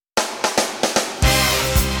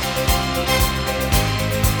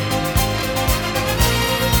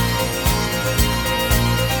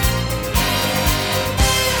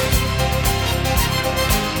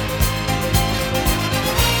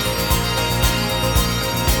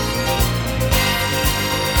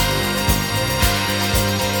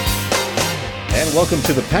Welcome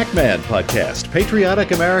to the PAC-Man podcast,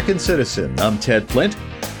 Patriotic American Citizen. I'm Ted Flint.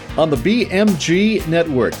 On the BMG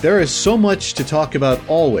network, there is so much to talk about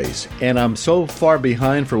always, and I'm so far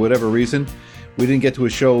behind for whatever reason. We didn't get to a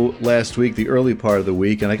show last week, the early part of the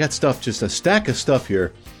week, and I got stuff, just a stack of stuff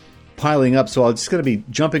here piling up, so I'm just going to be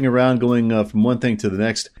jumping around, going from one thing to the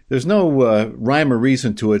next. There's no rhyme or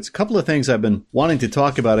reason to it. It's a couple of things I've been wanting to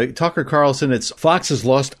talk about. Tucker Carlson, Fox has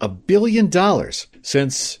lost $1 billion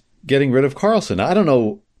since getting rid of Carlson. I don't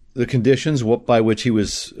know the conditions by which he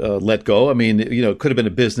was let go. I mean, it could have been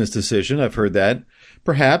a business decision. I've heard that,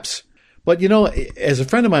 perhaps. But, as a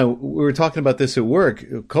friend of mine, we were talking about this at work,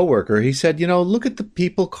 a coworker, he said, look at the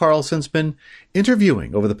people Carlson's been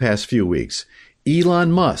interviewing over the past few weeks.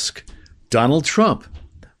 Elon Musk, Donald Trump,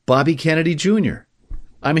 Bobby Kennedy Jr.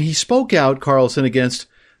 I mean, he spoke out, Carlson, against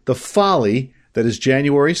the folly that is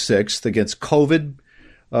January 6th, against COVID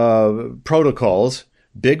protocols,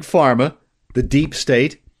 Big Pharma, the deep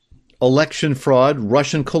state, election fraud,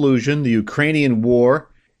 Russian collusion, the Ukrainian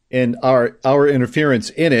war, and our interference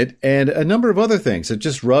in it, and a number of other things that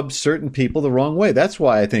just rubbed certain people the wrong way. That's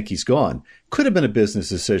why I think he's gone. Could have been a business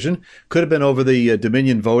decision. Could have been over the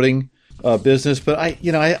Dominion voting business. But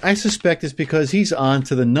I suspect it's because he's on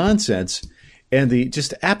to the nonsense and the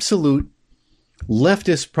just absolute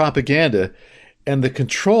leftist propaganda and the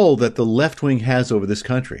control that the left wing has over this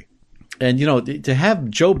country. And, to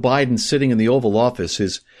have Joe Biden sitting in the Oval Office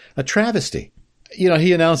is a travesty. He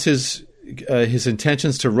announced his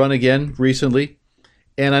intentions to run again recently.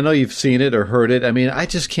 And I know you've seen it or heard it. I mean, I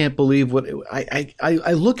just can't believe what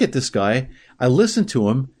I look at this guy. I listen to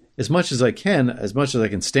him as much as I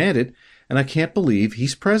can stand it. And I can't believe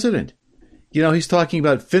he's president. He's talking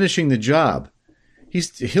about finishing the job.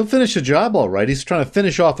 He'll finish the job all right. He's trying to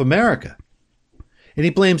finish off America. And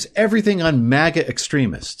he blames everything on MAGA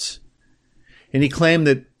extremists. And he claimed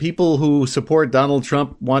that people who support Donald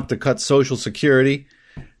Trump want to cut Social Security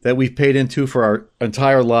that we've paid into for our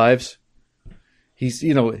entire lives. He's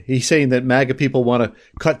saying that MAGA people want to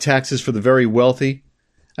cut taxes for the very wealthy.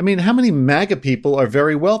 I mean, how many MAGA people are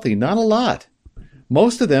very wealthy? Not a lot.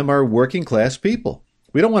 Most of them are working class people.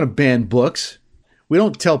 We don't want to ban books. We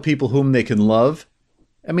don't tell people whom they can love.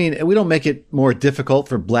 I mean, we don't make it more difficult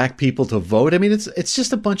for black people to vote. I mean, it's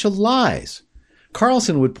just a bunch of lies.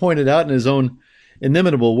 Carlson would point it out in his own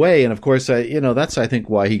inimitable way, and of course, that's I think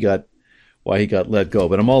why he got let go.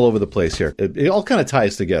 But I'm all over the place here. It all kind of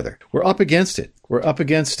ties together. We're up against it. We're up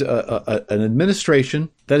against an administration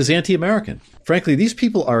that is anti-American. Frankly, these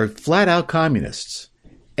people are flat out communists,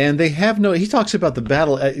 and they have no. He talks about the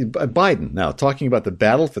battle. Biden now talking about the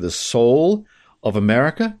battle for the soul of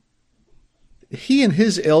America. He and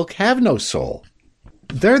his ilk have no soul.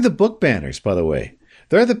 They're the book banners, by the way.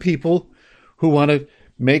 They're the people who want to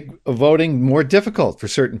make voting more difficult for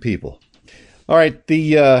certain people. All right,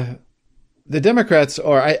 the Democrats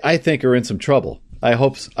I think, are in some trouble. I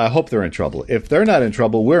hope they're in trouble. If they're not in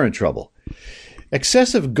trouble, we're in trouble.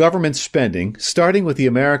 Excessive government spending, starting with the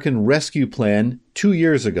American Rescue Plan 2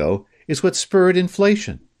 years ago, is what spurred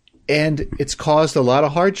inflation, and it's caused a lot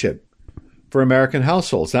of hardship for American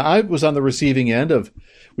households. Now, I was on the receiving end of,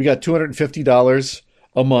 we got $250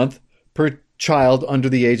 a month per child under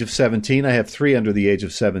the age of 17. I have 3 under the age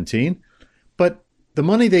of 17. But the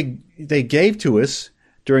money they gave to us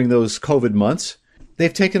during those COVID months,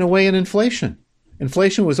 they've taken away in inflation.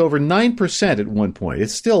 Inflation was over 9% at one point.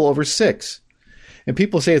 It's still over 6%. And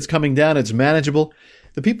people say it's coming down, it's manageable.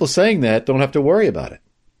 The people saying that don't have to worry about it.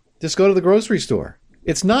 Just go to the grocery store.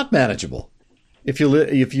 It's not manageable if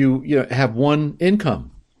you have one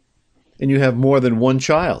income and you have more than one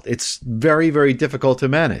child. It's very, very difficult to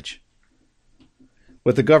manage.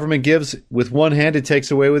 What the government gives with one hand, it takes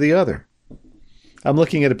away with the other. I'm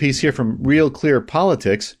looking at a piece here from Real Clear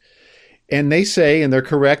Politics, and they say, and they're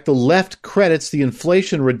correct, the left credits the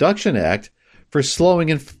Inflation Reduction Act for slowing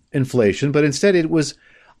inflation, but instead it was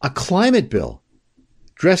a climate bill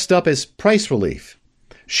dressed up as price relief,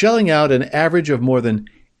 shelling out an average of more than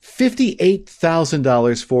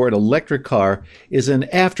 $58,000 for an electric car is an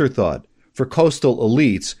afterthought for coastal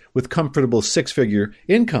elites with comfortable 6-figure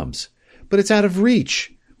incomes. But it's out of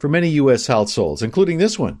reach for many U.S. households, including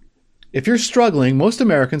this one. If you're struggling, most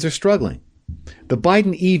Americans are struggling. The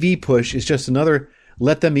Biden EV push is just another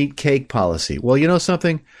let them eat cake policy. Well, you know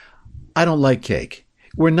something? I don't like cake.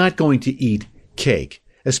 We're not going to eat cake,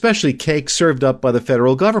 especially cake served up by the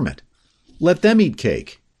federal government. Let them eat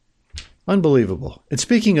cake. Unbelievable. And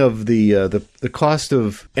speaking of the cost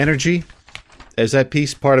of energy, as that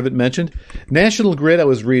piece, part of it mentioned, National Grid, I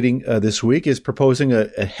was reading this week, is proposing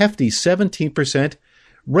a hefty 17%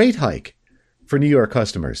 rate hike for New York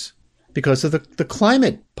customers because of the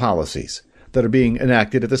climate policies. that are being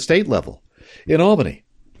enacted at the state level in Albany.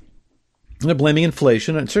 And they're blaming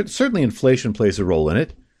inflation, and certainly inflation plays a role in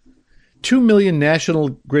it. 2 million National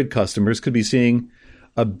Grid customers could be seeing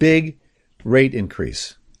a big rate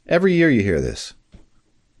increase. Every year you hear this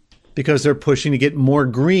because they're pushing to get more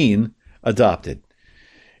green adopted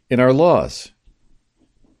in our laws.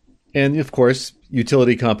 And, of course,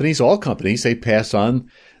 utility companies, all companies, they pass on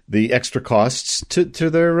the extra costs to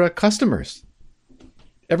their customers.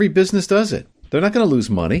 Every business does it. They're not going to lose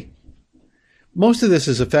money. Most of this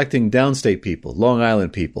is affecting downstate people, Long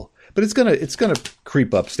Island people. But it's gonna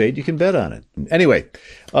creep upstate. You can bet on it. Anyway,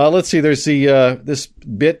 let's see. There's this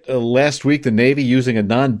bit last week. The Navy using a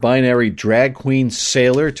non-binary drag queen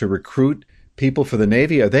sailor to recruit people for the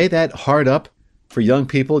Navy. Are they that hard up for young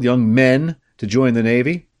people, young men, to join the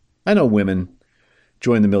Navy? I know women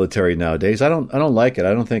join the military nowadays. I don't like it.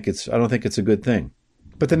 I don't think it's a good thing.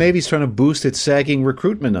 But the Navy's trying to boost its sagging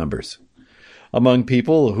recruitment numbers among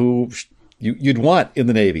people who you'd want in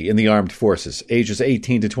the Navy, in the armed forces, ages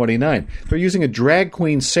 18 to 29. They're using a drag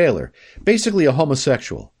queen sailor, basically a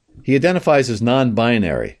homosexual. He identifies as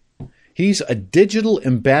non-binary. He's a digital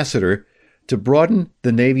ambassador to broaden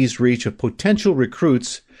the Navy's reach of potential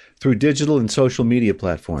recruits through digital and social media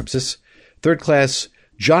platforms. This third-class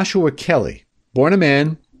Joshua Kelly, born a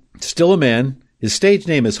man, still a man, his stage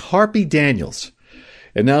name is Harpy Daniels,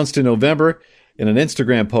 announced in November in an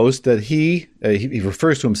Instagram post that he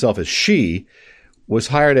refers to himself as she, was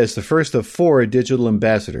hired as the first of 4 digital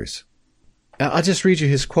ambassadors. I'll just read you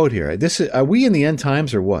his quote here. Are we in the end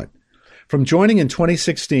times or what? From joining in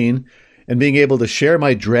 2016 and being able to share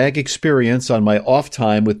my drag experience on my off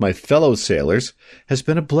time with my fellow sailors has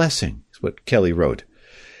been a blessing, is what Kelly wrote.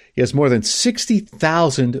 He has more than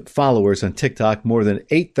 60,000 followers on TikTok, more than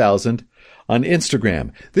 8,000 on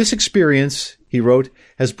Instagram. This experience, he wrote,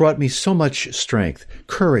 has brought me so much strength,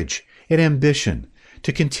 courage, and ambition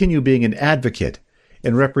to continue being an advocate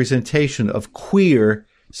and representation of queer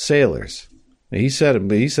sailors. He said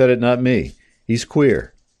it, not me. He's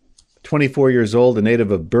queer. 24 years old, a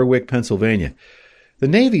native of Berwick, Pennsylvania. The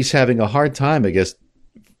Navy's having a hard time, I guess,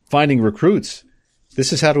 finding recruits.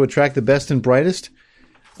 This is how to attract the best and brightest?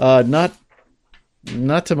 Not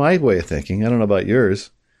to my way of thinking. I don't know about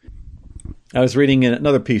yours. I was reading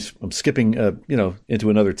another piece. I'm skipping, into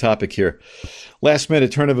another topic here. Last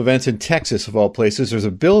minute turn of events in Texas, of all places. There's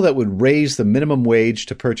a bill that would raise the minimum wage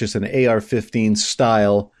to purchase an AR-15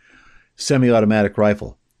 style semi-automatic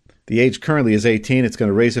rifle. The age currently is 18. It's going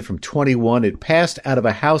to raise it from 21. It passed out of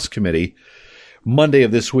a House committee Monday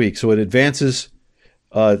of this week, so it advances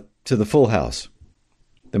to the full House.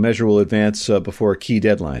 The measure will advance before a key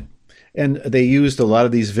deadline. And they used a lot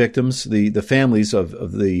of these victims, the families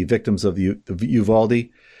of the victims of the Uvalde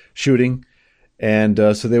shooting. And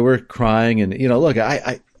so they were crying. And, look,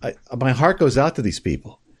 I my heart goes out to these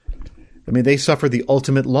people. I mean, they suffered the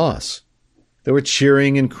ultimate loss. They were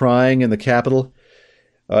cheering and crying in the Capitol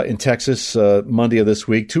in Texas Monday of this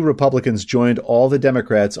week. 2 Republicans joined all the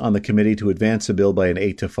Democrats on the committee to advance the bill by an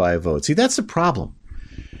 8-5 vote. See, that's the problem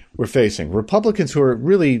we're facing. Republicans who are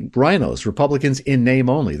really rhinos, Republicans in name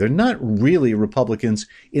only. They're not really Republicans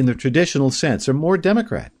in the traditional sense. They're more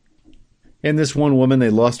Democrat. And this one woman, they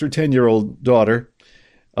lost her 10-year-old daughter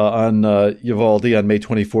on Uvalde on May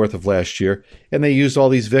 24th of last year, and they used all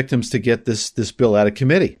these victims to get this bill out of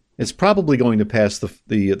committee. It's probably going to pass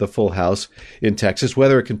the full House in Texas.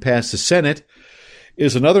 Whether it can pass the Senate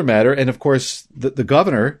is another matter. And, of course, the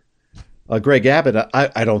governor, Greg Abbott,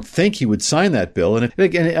 I don't think he would sign that bill. And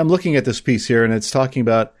I'm looking at this piece here, and it's talking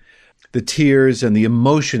about the tears and the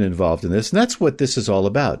emotion involved in this. And that's what this is all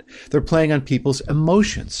about. They're playing on people's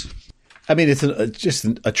emotions. I mean, it's just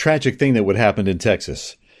a tragic thing that would happen in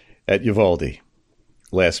Texas at Uvalde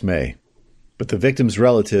last May. But the victims'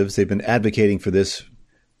 relatives, they've been advocating for this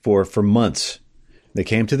for months. They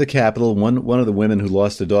came to the Capitol. One of the women who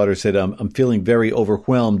lost a daughter said, I'm feeling very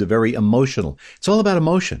overwhelmed, very emotional. It's all about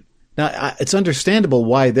emotion. Now, it's understandable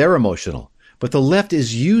why they're emotional, but the left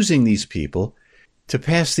is using these people to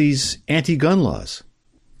pass these anti-gun laws.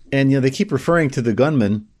 And, they keep referring to the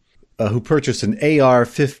gunman who purchased an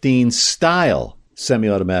AR-15 style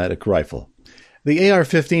semi-automatic rifle. The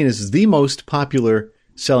AR-15 is the most popular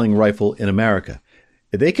selling rifle in America.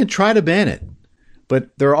 They can try to ban it,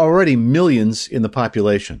 but there are already millions in the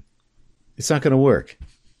population. It's not going to work.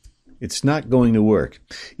 It's not going to work.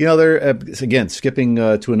 They're, again, skipping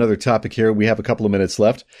to another topic here. We have a couple of minutes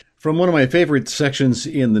left. From one of my favorite sections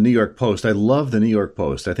in the New York Post. I love the New York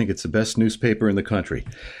Post. I think it's the best newspaper in the country.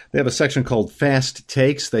 They have a section called Fast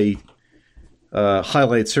Takes. They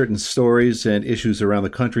highlight certain stories and issues around the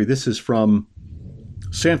country. This is from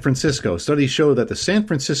San Francisco. Studies show that the San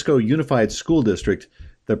Francisco Unified School District,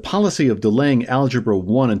 their policy of delaying Algebra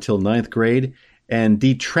 1 until ninth grade and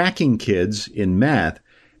detracking kids in math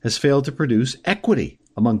has failed to produce equity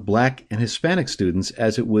among Black and Hispanic students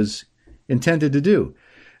as it was intended to do.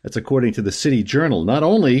 That's according to the City Journal. Not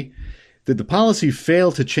only did the policy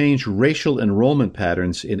fail to change racial enrollment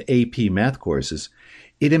patterns in AP math courses,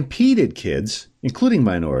 it impeded kids, including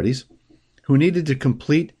minorities, who needed to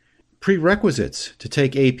complete prerequisites to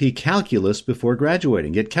take AP calculus before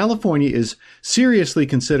graduating. Yet California is seriously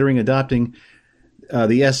considering adopting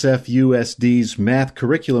the SFUSD's math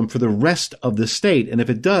curriculum for the rest of the state. And if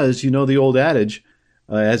it does, you know the old adage,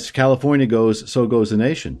 as California goes, so goes the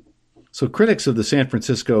nation. So critics of the San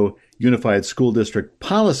Francisco Unified School District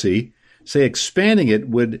policy say expanding it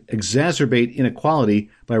would exacerbate inequality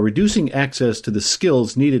by reducing access to the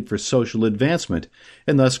skills needed for social advancement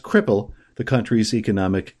and thus cripple the country's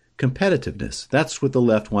economic competitiveness. That's what the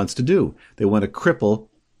left wants to do. They want to cripple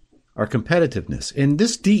our competitiveness. And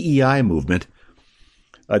this DEI movement,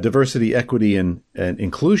 diversity, equity, and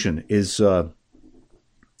inclusion, is,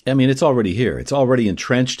 it's already here. It's already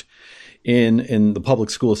entrenched in the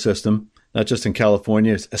public school system, not just in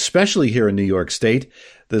California, especially here in New York State.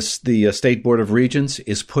 The State Board of Regents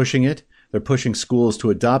is pushing it. They're pushing schools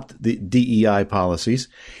to adopt the DEI policies.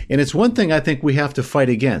 And it's one thing I think we have to fight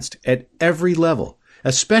against at every level,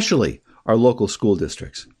 especially our local school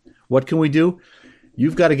districts. What can we do?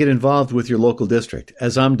 You've got to get involved with your local district,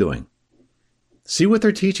 as I'm doing. See what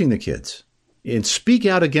they're teaching the kids and speak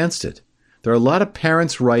out against it. There are a lot of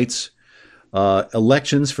parents' rights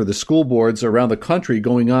elections for the school boards around the country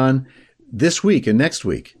going on this week and next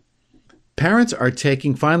week. Parents are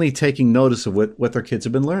finally taking notice of what their kids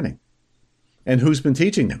have been learning and who's been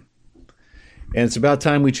teaching them. And it's about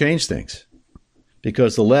time we change things,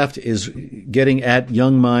 because the left is getting at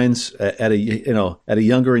young minds at a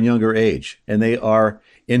younger and younger age, and they are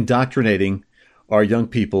indoctrinating our young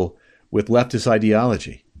people with leftist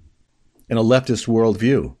ideology and a leftist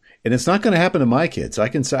worldview. And it's not going to happen to my kids.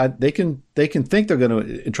 They can think they're going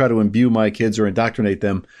to try to imbue my kids or indoctrinate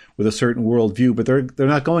them with a certain worldview, but they're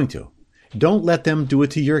not going to. Don't let them do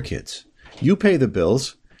it to your kids. You pay the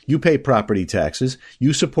bills. You pay property taxes.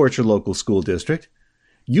 You support your local school district.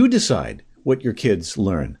 You decide what your kids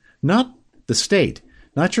learn, not the state,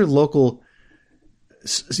 not your local,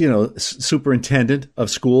 superintendent of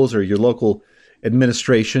schools or your local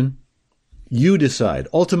administration. You decide.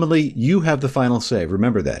 Ultimately, you have the final say.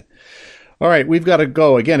 Remember that. All right, we've got to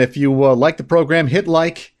go. Again, if you like the program, hit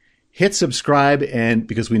like, hit subscribe, and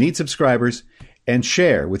because we need subscribers, and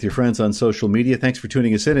share with your friends on social media. Thanks for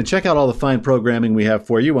tuning us in, and check out all the fine programming we have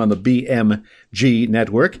for you on the BMG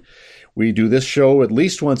network. We do this show at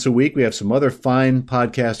least once a week. We have some other fine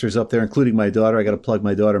podcasters up there, including my daughter. I got to plug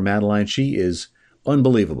my daughter, Madeline. She is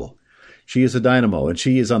unbelievable. She is a dynamo, and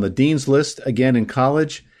she is on the dean's list again in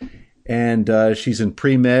college. And she's in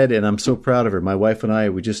pre-med, and I'm so proud of her. My wife and I,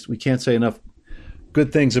 we can't say enough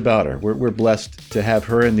good things about her. We're blessed to have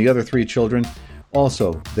her and the other three children.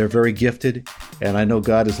 Also, they're very gifted, and I know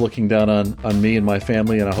God is looking down on me and my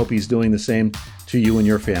family, and I hope He's doing the same to you and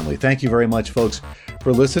your family. Thank you very much, folks,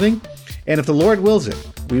 for listening. And if the Lord wills it,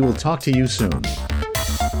 we will talk to you soon.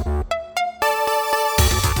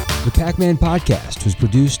 The PAC-Man podcast was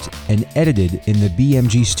produced and edited in the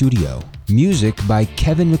BMG studio. Music by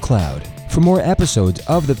Kevin MacLeod. For more episodes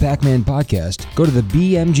of the PAC-Man podcast, go to the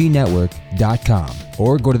BMGnetwork.com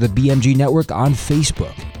or go to the BMG Network on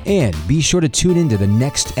Facebook. And be sure to tune in to the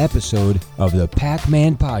next episode of the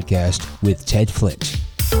PAC-Man podcast with Ted Flint.